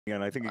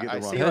I think you get the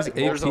wrong. Like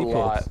there's a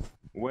lot.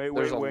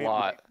 There's a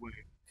lot.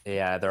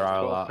 Yeah, there are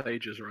a lot.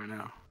 Pages right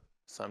now.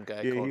 Some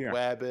guy called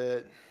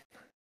Wabbit.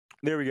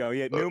 There we go.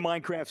 Yeah, new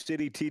Minecraft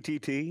City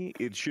TTT.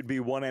 It should be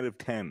 1 out of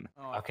 10.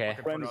 Oh, okay.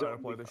 All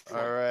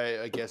right,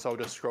 I guess I'll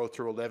just scroll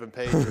through 11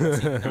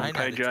 pages.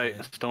 Page 8.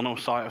 Still no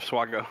sight of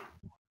Swagger.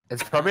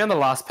 It's probably on the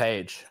last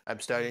page. I'm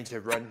starting to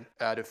run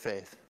out of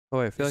faith. Oh,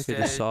 I feel like I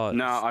just saw it.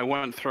 No, I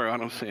went through. I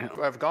don't see it.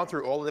 I've gone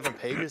through all 11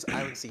 pages.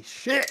 I don't see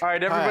shit. All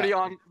right, everybody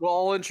on. We'll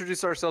all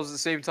introduce ourselves at the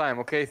same time.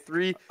 Okay,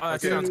 3.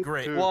 That sounds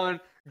great. 1.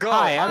 Go!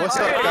 Hi, what's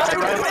up, guys?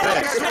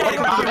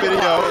 Welcome to the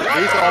video.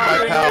 These are all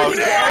my pals.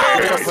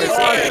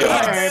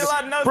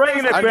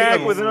 Bringing it back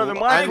with another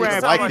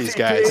Minecraft. I like these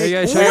guys. Hey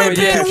guys, I'm gonna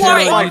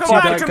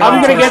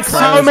get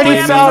so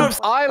many subs.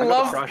 I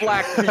love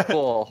black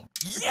people.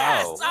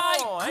 Yes,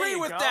 I agree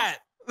with that.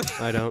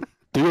 I don't.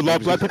 Do you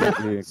love black people?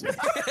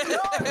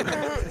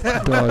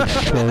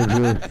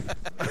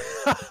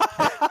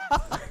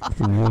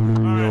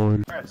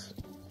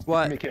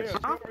 What?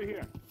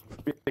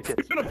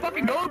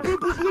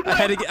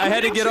 I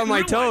had to get on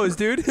my toes,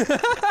 dude.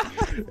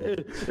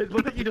 It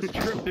looked like you just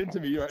tripped into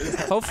me right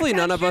now. Hopefully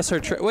none of us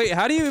are wait,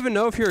 how do you even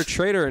know if you're a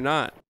traitor or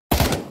not?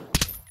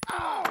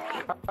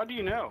 How do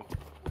you know?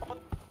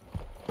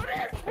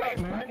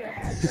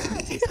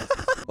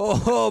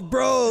 Oh,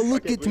 bro,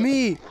 look at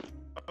me.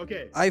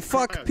 Okay. I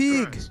fuck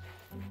pig.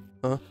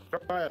 Huh?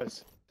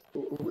 Kryoz,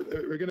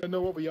 we're gonna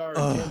know what we are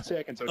in 10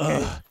 seconds,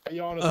 okay? Are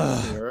you honest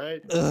with me,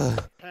 alright?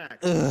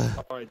 Pack.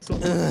 Alright, so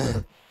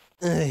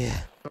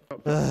Yeah.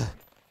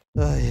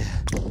 Yeah.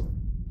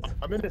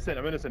 I'm innocent,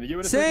 Are you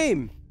innocent?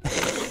 Same.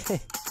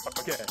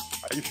 Okay.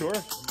 Are you sure?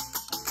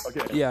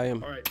 Okay. Yeah, I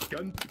am. Alright,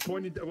 gun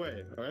pointed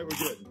away. Alright, we're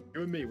good.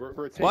 You and me, we're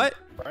a team. What?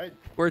 Alright?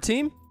 We're a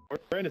team?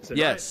 We're innocent.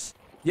 Yes.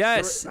 Right?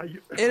 Yes.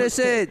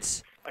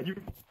 Innocent. Are you?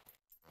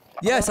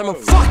 Yes, I'm a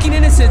fucking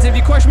innocent. If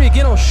you question me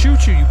again, I'll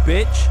shoot you, you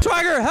bitch.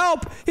 Swagger,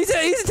 help! He's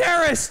a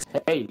terrorist.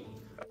 Hey.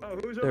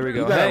 There we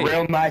go. You got Hey. a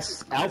real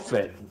nice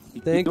outfit.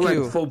 Thank You're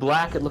you. in full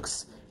black. It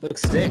looks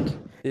sick.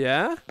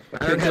 Yeah? I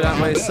picked it out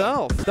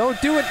myself.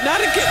 Don't do it. Not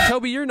again.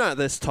 Toby, you're not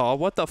this tall.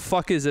 What the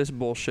fuck is this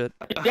bullshit?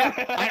 Yeah,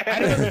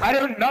 I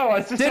don't know. I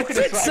was just Did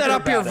Fitz set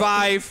up your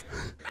Vive?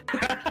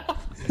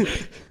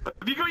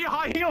 Have you got your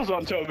high heels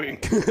on, Toby?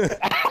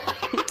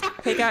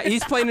 Hey guys,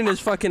 he's playing in his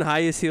fucking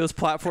highest heels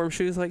platform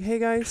shoes. Like, hey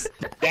guys,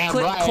 Damn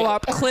clip right.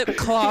 clop, clip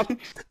clop.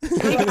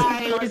 Hey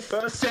guys,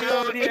 so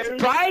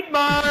it's Pride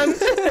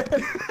Month.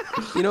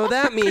 You know what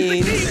that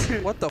means?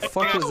 What the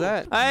fuck was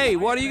that? Hey,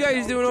 what are you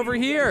guys doing over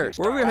here?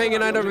 We're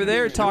hanging out over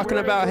there, talking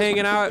about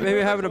hanging out,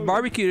 maybe having a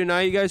barbecue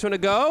tonight. You guys want to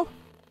go?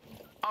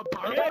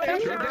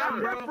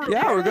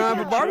 Yeah, we're gonna have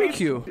a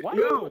barbecue. Why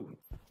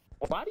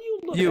do you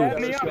look You.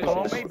 me up,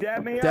 homie?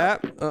 Dab me up.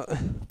 Dap.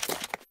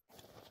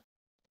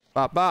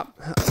 Bop bop.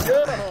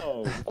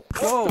 Yo!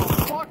 Whoa.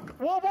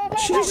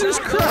 Jesus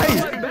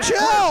Christ!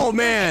 Chill,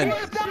 man.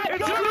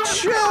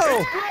 Chill.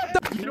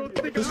 You don't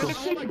think I'm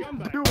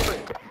innocent? Do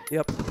it!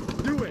 Yep.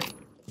 Do it!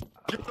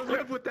 Just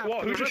live with that.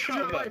 Whoa, who just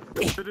shot that?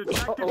 The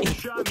detective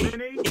shot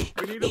Minnie.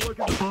 We need to look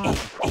at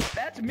the...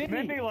 That's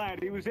Minnie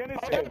lad. He was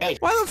innocent. Hey,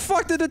 Why the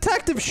fuck did the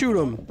detective shoot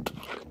him?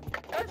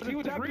 He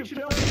was Reach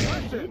down and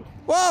punch him.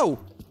 Whoa!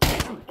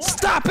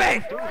 Stop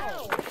it!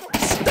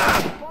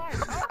 Stop!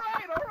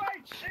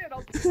 Alright, shit.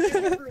 I'll give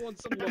everyone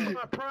some That's love.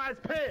 my prize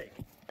pig.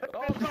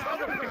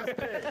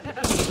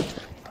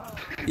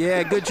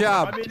 Yeah, good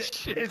job. I mean,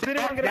 is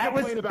anyone gonna that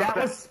was complain about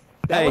that?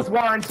 that was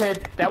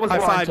warranted. That was High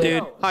warranted. five,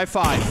 dude. High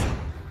five.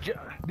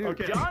 Dude,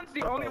 Okay. John's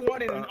the only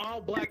one in an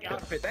all-black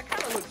outfit. That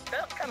kind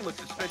of looks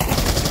suspicious.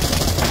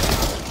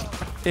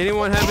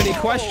 Anyone have any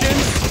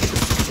questions?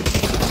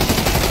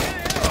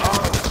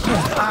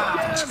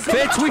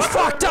 Fitz, we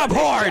fucked up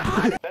hard!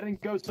 That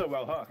didn't go so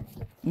well, huh?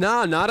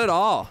 No, not at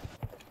all.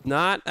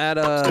 Not at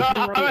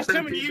I'm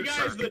assuming you guys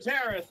are the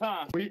terrorists,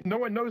 huh? No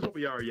one knows what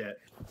we are yet.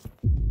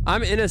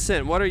 I'm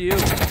innocent. What are you?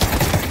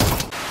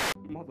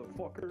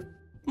 Motherfucker.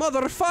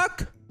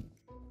 Motherfuck!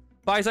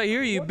 Boys, I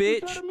hear you,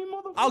 bitch.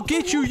 I'll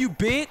get you, you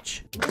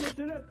bitch!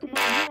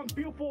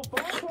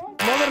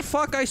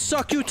 Motherfuck, I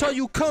suck you till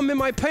you come in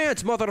my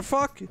pants,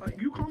 motherfuck!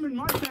 You come in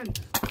my tent.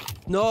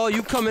 No,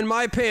 you come in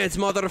my pants,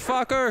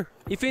 motherfucker!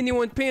 If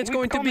anyone's pants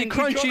going to be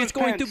crunchy, it's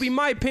going to be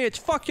my pants.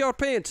 Fuck your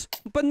pants.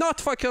 But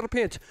not fuck your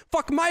pants.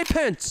 Fuck my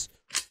pants!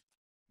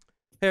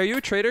 Hey, are you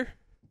a traitor?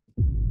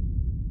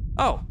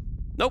 Oh.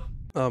 Nope.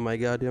 Oh my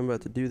god, I'm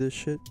about to do this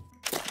shit.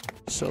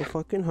 So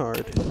fucking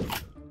hard.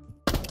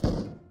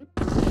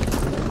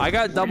 I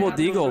got double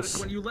deagles.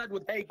 When you led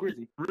with Hey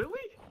Grizzy. Really?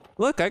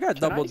 Look, I got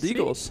double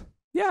deagles.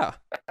 Yeah.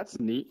 That's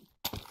neat.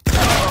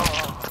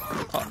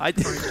 I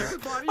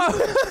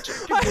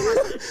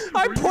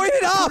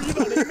pointed up.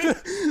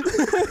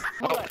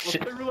 Let's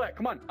play roulette.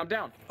 Come on, I'm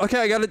down.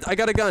 Okay, I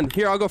got a gun.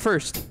 Here, I'll go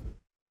first.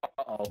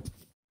 Uh-oh.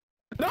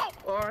 No!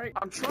 Alright,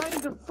 I'm trying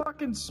to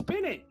fucking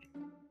spin it.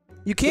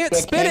 You can't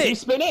spin Can it. you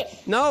spin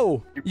it?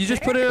 No, you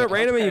just put it at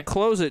random and you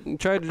close it and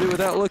try to do it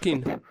without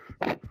looking.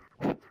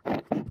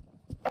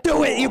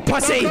 Do it, you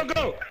pussy!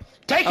 Go!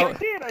 Take it!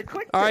 I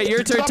clicked All right,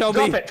 your turn,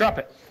 Toby. Drop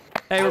it.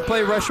 Hey, we're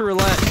playing Russian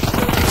roulette. Never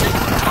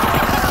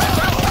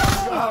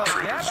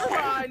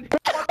mind.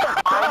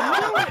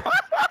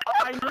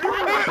 I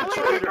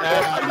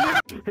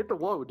knew it. Hit the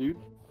wall, dude.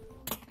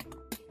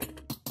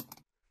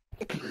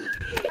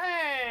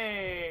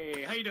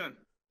 Hey, how you doing?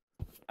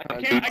 I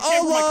can't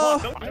Hello.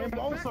 put my clock. I am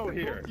also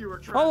here.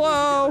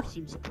 Hello.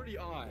 Seems pretty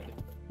odd.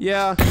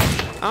 Yeah,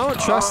 I don't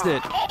trust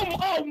it.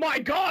 Oh my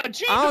God!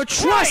 Jesus I don't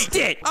trust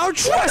it. I don't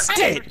trust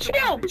it.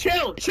 Chill.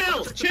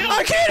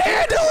 I can't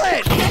handle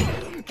it.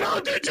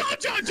 John, I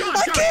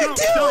can't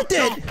deal with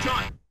it.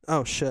 John.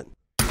 Oh shit.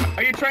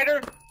 Are you a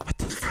traitor?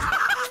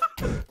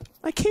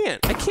 I can't.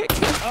 I don't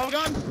have a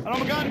gun. I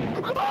don't have a gun.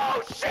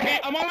 Oh shit! Hey,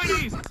 I'm on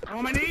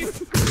my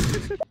knees.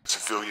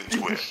 Civilian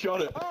twin.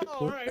 Shut it. Oh,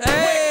 all right.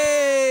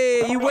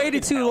 Hey, you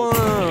waited too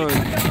long.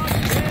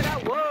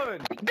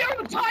 They're on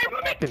the time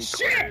limit.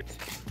 Shit.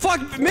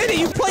 Fuck, Minnie,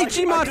 you played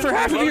Gmod for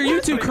half of your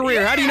YouTube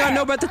career. How do you not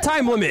know about the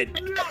time limit?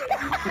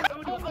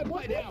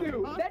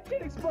 That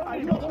kid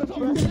exploded.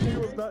 It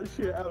was not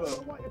shit ever.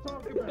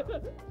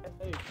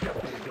 Hey,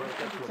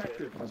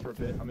 detective. That's for a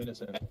bit. I'm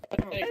innocent.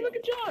 Hey, look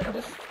at John.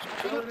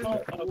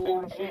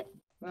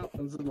 Well,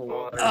 this is the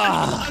water.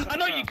 Ah, I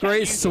know you can't great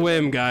use it.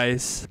 swim,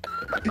 guys.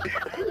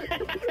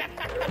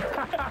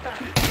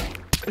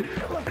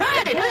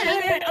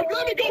 Hey, I'm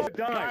gonna go.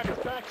 Die.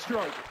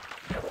 Backstroke.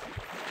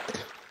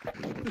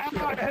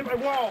 I hit my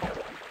wall.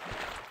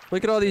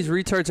 Look at all these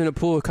retards in a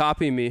pool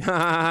copying me.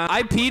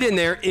 I peed in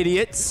there,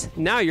 idiots.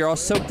 Now you're all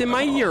soaked in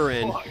my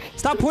urine.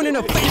 Stop pointing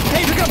a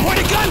hey, if you're gonna point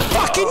a gun,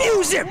 fucking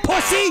use it,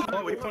 pussy!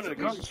 Oh, we pointed a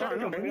gun. Sorry,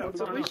 no,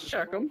 At least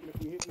check him.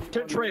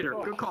 Traitor.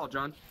 Good call,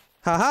 John.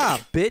 Haha,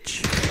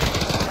 bitch.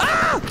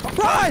 Ah!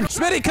 Run!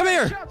 Smitty, come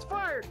here! Shots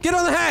fired. Get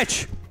on the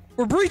hatch!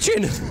 We're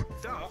breaching!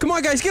 Come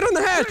on, guys, get on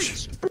the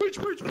hatch!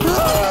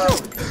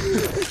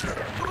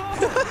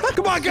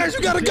 Come on, guys,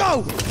 we gotta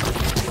go!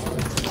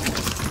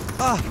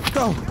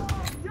 Go!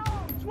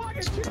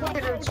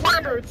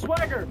 Swagger.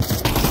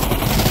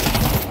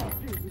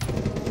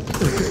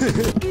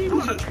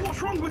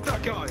 What's wrong with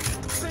that guy?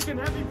 Taking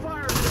heavy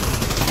fire.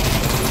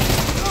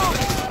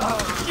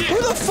 Who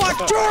the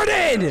fuck,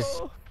 Jordan?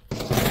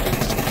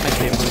 I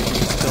can't believe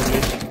you killed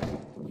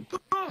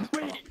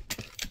me.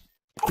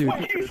 Dude,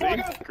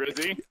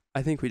 Grizzy.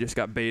 I think we just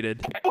got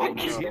baited.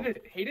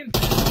 He didn't.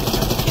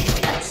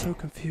 I'm so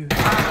confused.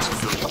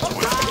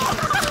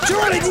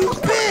 Jordan, you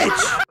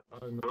bitch!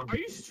 Are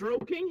you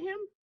stroking him?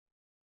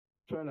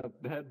 Trying to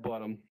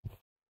headbutt him.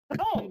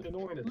 No!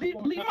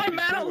 Leave my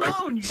man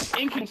alone, you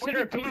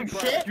inconsiderate piece of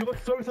shit! You look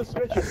so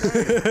suspicious.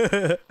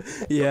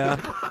 Yeah.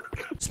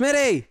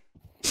 Smitty!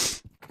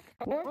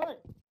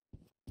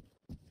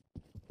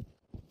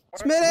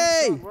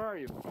 Smitty! Where are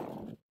you?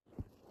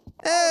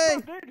 Hey!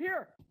 Dude,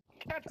 here.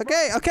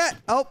 Okay.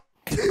 Oh.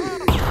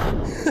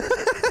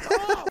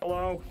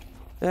 Hello.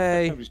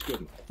 Hey.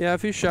 Yeah,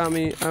 if you shot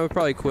me, I would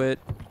probably quit.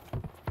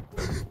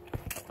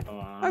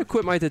 I'd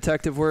quit my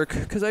detective work,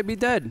 because I'd be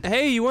dead.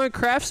 Hey, you want to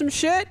craft some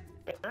shit?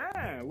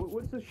 Ah,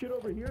 what's the shit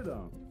over here,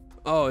 though?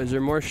 Oh, is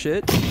there more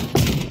shit?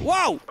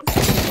 Whoa!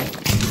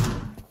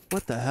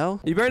 What the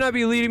hell? You better not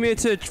be leading me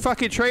into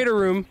fucking trader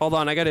room. Hold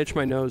on, I gotta itch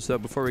my nose, though,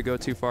 before we go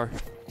too far.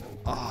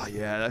 Oh,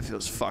 yeah, that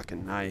feels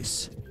fucking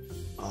nice.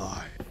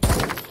 Oh.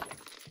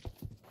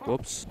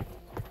 Whoops.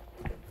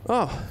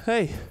 Oh,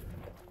 hey.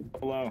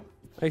 Hello.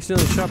 I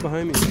accidentally shot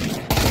behind me.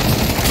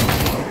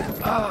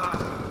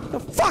 The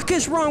fuck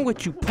is wrong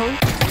with you, punk?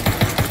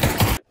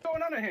 What's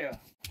going on in here?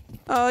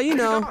 You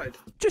know,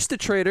 just a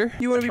traitor.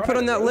 You want to be put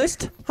on that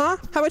list? Huh?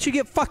 How about you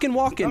get fucking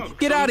walking?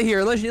 Get out of here,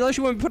 unless you want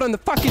to be put on the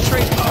fucking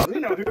traitor. You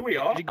know who we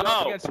are.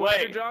 Oh,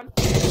 wait. John?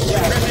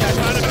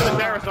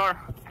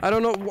 I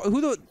don't know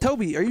who the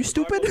Toby. Are you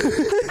stupid?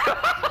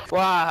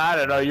 Well, I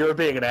don't know. You were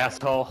being an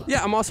asshole.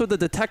 Yeah, I'm also the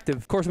detective.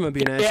 Of course I'm gonna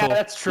be an asshole. Yeah,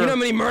 that's true. You know how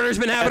many murders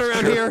been happening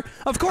around here?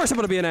 Of course I'm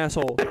gonna be an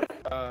asshole.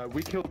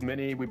 We killed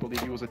Minnie. We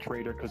believe he was a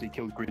traitor because he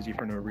killed Grizzy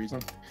for no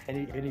reation.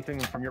 Anything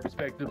from your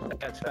perspective?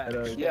 That's bad.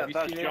 Yeah,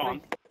 that's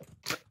John.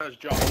 That's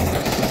John.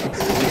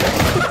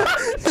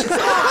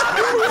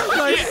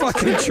 Nice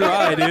fucking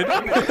try, dude.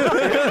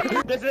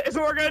 This is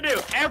what we're gonna do.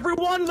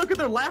 Everyone look at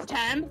their left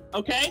hand,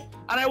 okay?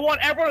 And I want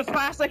everyone as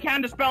fast as they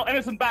can to spell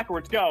innocent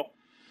backwards. Go.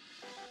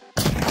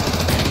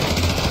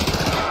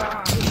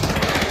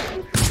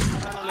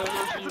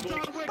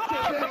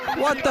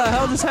 What the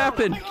hell just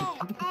happened?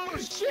 Oh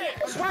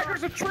shit!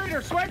 Swagger's a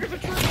traitor! Swagger's a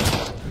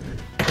traitor!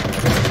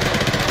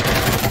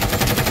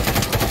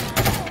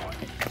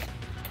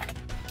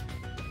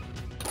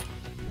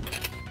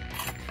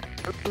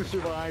 Who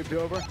survived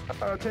over?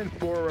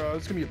 10-4,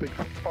 it's gonna be a big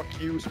fuck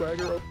you,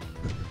 Swagger.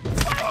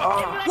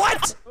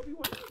 What?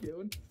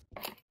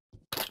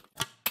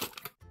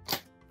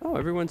 Oh,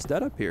 everyone's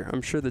dead up here.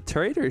 I'm sure the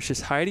traitor is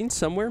just hiding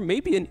somewhere,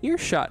 maybe in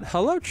earshot.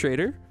 Hello,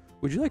 traitor.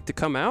 Would you like to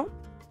come out?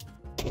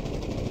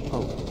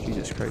 Oh,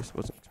 Jesus Christ.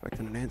 Wasn't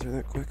expecting an answer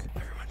that quick.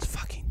 Everyone's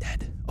fucking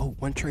dead. Oh,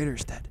 one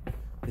traitor's dead.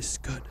 This is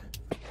good.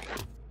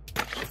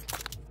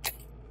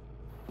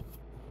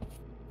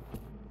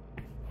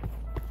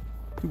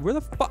 Dude, where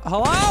the fuck?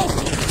 Hello?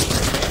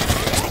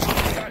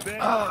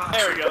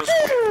 There he goes.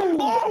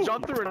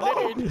 John threw a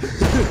nade.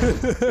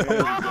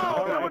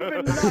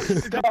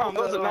 Damn, that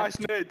was a nice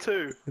nade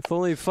too. If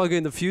only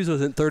fucking the fuse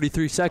wasn't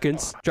 33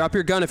 seconds. Drop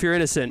your gun if you're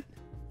innocent.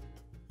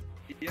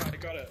 Yeah, I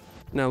got it.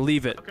 Now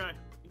leave it. Okay.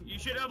 You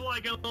should have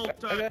like a little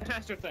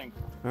tester thing.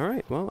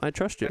 Alright, well, I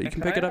trust you. You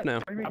can pick it up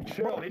now. I mean,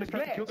 chill. He just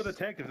tried to kill the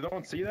detectives.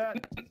 Don't see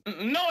that?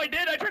 No, I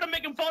did. I tried to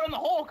make him fall in the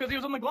hole because he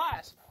was on the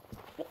glass.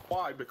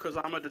 Why? Because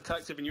I'm a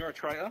detective and you're a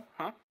traitor,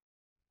 huh?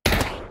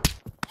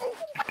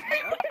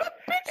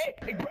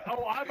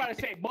 Oh, I was about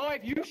to say, boy,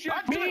 if you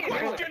shoot me,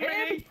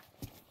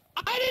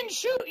 I didn't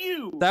shoot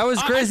you. That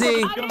was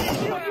Grizzy.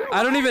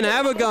 I don't even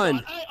have a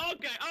gun.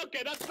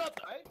 Okay, that's not.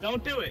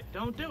 Don't do it.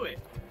 Don't do it.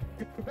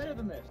 You're better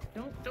than this.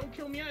 Don't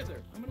kill me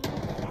either. I'm gonna.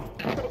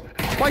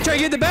 Why try to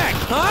get in the back,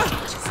 huh?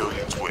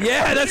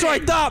 Yeah, that's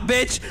what I thought,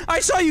 bitch.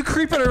 I saw you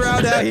creeping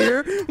around out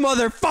here,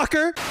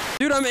 motherfucker.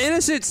 Dude, I'm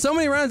innocent so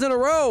many rounds in a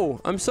row.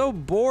 I'm so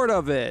bored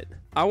of it.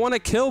 I want to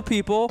kill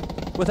people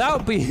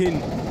without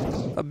being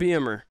a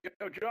BMer.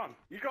 Yo, John,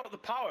 you got the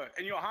power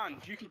in your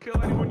hands. You can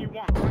kill anyone you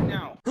want right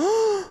now.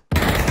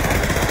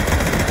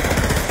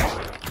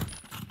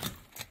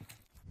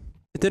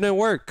 It didn't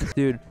work,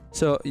 dude.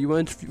 So you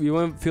want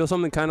to feel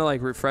something kind of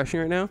like refreshing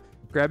right now?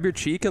 Grab your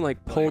cheek and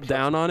like pull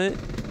down on it,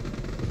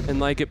 and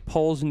like it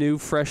pulls new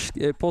fresh.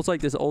 It pulls like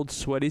this old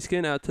sweaty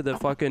skin out to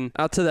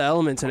the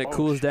elements, and it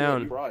cools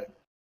down. Right.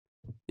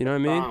 You know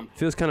what I mean?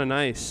 Feels kind of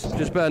nice.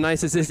 Just about as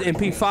nice as this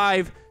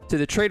MP5 to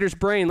the traitor's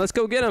brain. Let's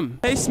go get him.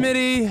 Hey,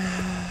 Smitty.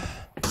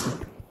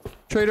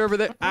 Traitor over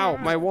there. Ow,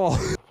 my wall.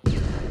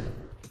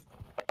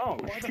 Oh,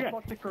 why the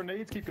fuck the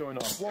grenades keep going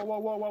off? Whoa.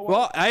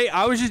 Well,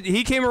 I was just,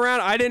 he came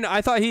around.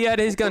 I thought he had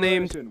his gun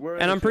aimed.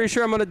 And I'm pretty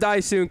sure I'm going to die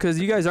soon because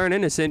you guys aren't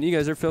innocent. You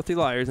guys are filthy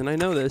liars, and I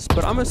know this.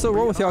 But I'm going to still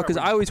roll with y'all because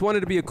I always wanted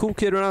to be a cool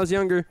kid when I was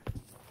younger.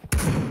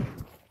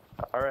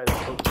 Alright,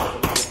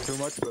 that's too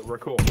much, but we're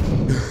cool.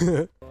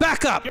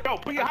 Back up! Yo,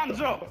 put your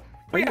hands up!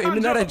 Are you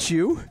aiming that at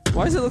you?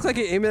 Why does it look like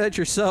you're aiming at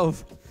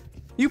yourself?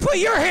 You put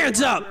your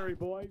hands up!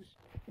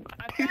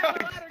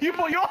 You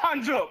put your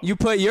hands up! You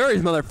put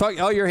yours,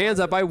 motherfucker. Oh, your hands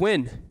up. I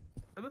win.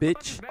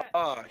 Bitch.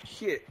 Oh,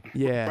 shit.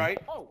 Yeah. Right?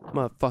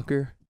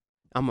 Motherfucker.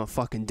 I'm gonna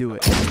fucking do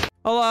it.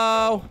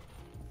 Hello?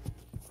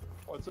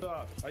 What's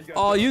up?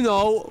 Oh, you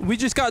know, we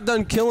just got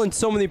done killing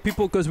so many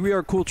people because we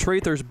are cool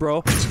traitors,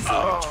 bro.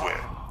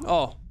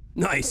 Oh,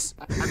 nice.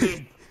 I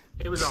mean,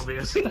 it was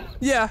obvious.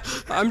 Yeah,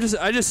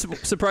 I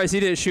just surprised he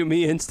didn't shoot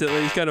me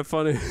instantly. It's kind of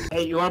funny.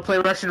 Hey, you want to play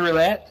Russian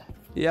roulette?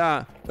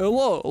 Yeah.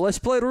 Hello, let's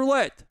play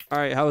roulette. All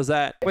right, how was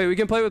that? Wait, we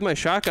can play with my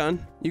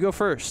shotgun. You go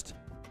first.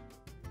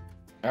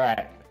 All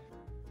right.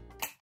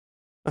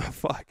 Oh,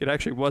 fuck, it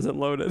actually wasn't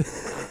loaded.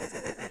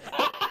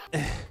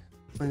 Wait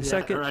a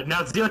second. All right,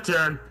 now it's your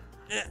turn.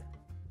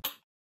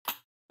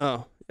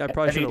 Oh, I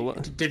probably should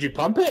have. Did you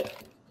pump it?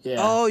 Yeah.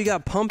 Oh, you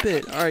got to pump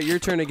it. All right, your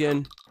turn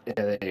again. Yeah,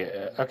 there you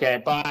go.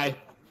 Okay, bye.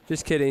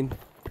 Just kidding.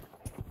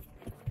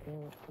 I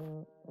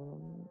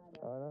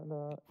don't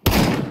know.